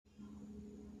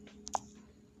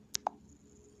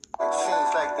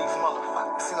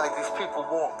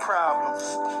people want problems.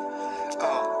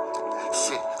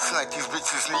 Shit, it's like these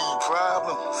bitches need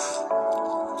problems.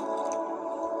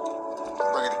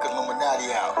 Bringing the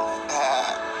Illuminati out.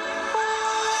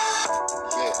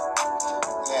 Yeah.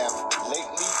 Now,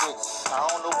 lately, bitch, I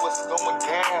don't know what's going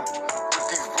down with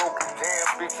these broken damn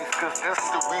bitches, cause that's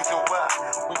the reason why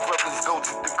we brothers go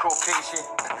to the Caucasian.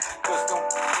 Cause them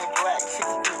black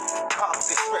chicks do pop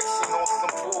distraction on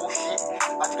some bullshit.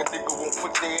 Like a nigga won't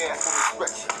put their ass on the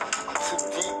stretcher. I'm too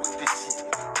deep with this shit.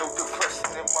 No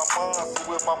depression in my mind,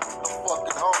 so in my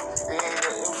motherfucking heart. There ain't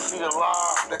an MC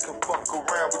alive that can fuck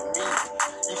around with me.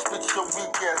 You spit your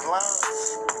weak ass lines.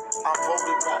 I roll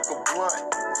it like a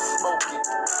blunt, smoke it,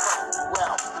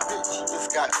 wow, bitch, you just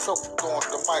got choked on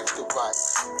the mic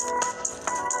device.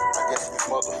 I guess these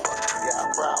motherfuckers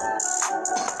got problems.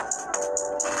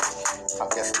 I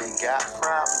guess they got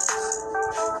problems.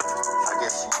 I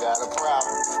guess you got a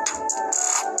problem.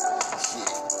 Shit.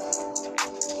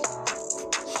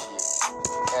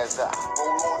 As I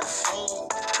roll on the scene,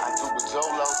 I do a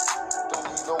Jolo. Don't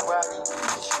need nobody,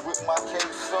 she with my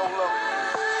case solo.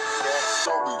 That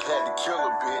story had to kill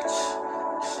a bitch.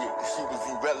 She was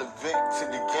irrelevant to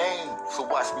the game. So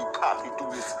watch me pop you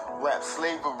through this rap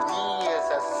slavery as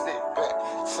I sit back.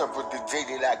 Suffer the day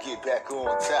that I get back on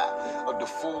top of the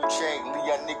food chain. Leave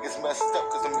y'all niggas messed up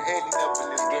cause I'm heading up in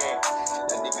this game.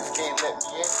 Y'all niggas can't let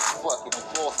me in. Fucking I'm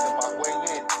forcing my way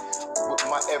in. With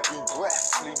my every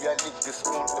breath. Leave y'all niggas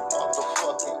on the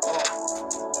motherfucking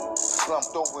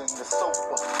slumped over in the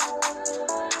sofa.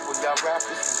 When y'all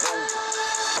rappers is over.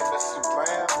 They mess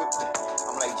around with me.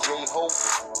 I'm like J-Hope.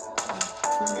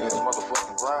 Yeah, it's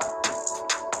motherfucking grind.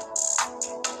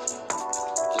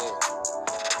 Yeah.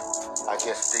 I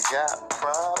guess they got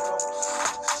problems.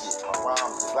 Shit, my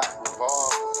rhymes is like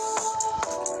revolvers.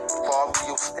 Follow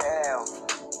your style.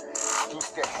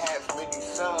 Used to have many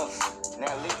sons.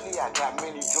 Now lately I got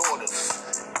many daughters.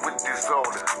 With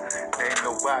disorder. Ain't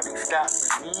nobody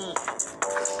stopping me.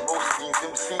 Cause most of these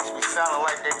MCs be sounding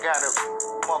like they got a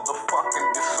motherfucking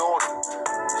disorder.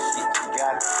 Shit, you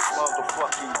got it.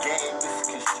 Motherfucking game is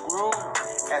construed.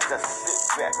 As I sit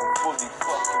back, I'm fully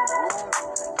fucking rude.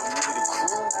 You need a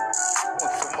crew.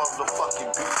 Want some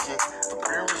motherfucking beat shit.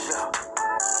 Abuse ya.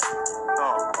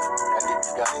 That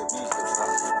niggas got their beats or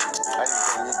something. I just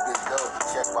say hit this dope to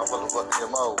check my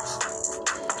motherfucking MOs.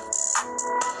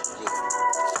 Yeah.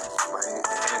 Right here.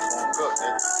 Hands on cook,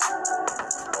 nigga.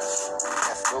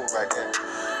 That's dope right there.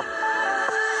 Deep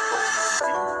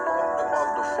on the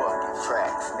motherfucking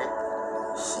tracks,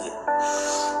 nigga. Shit.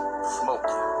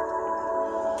 Smoking.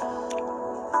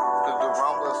 The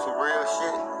rumble is some real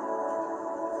shit.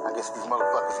 I guess these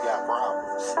motherfuckers got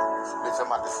problems. Bitch, I'm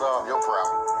about to solve your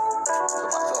problem. So my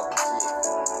talking shit.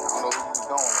 I don't know who you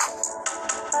going on.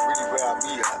 Really grab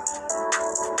me up.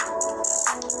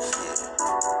 Shit.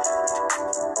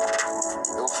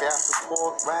 No child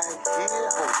support right here.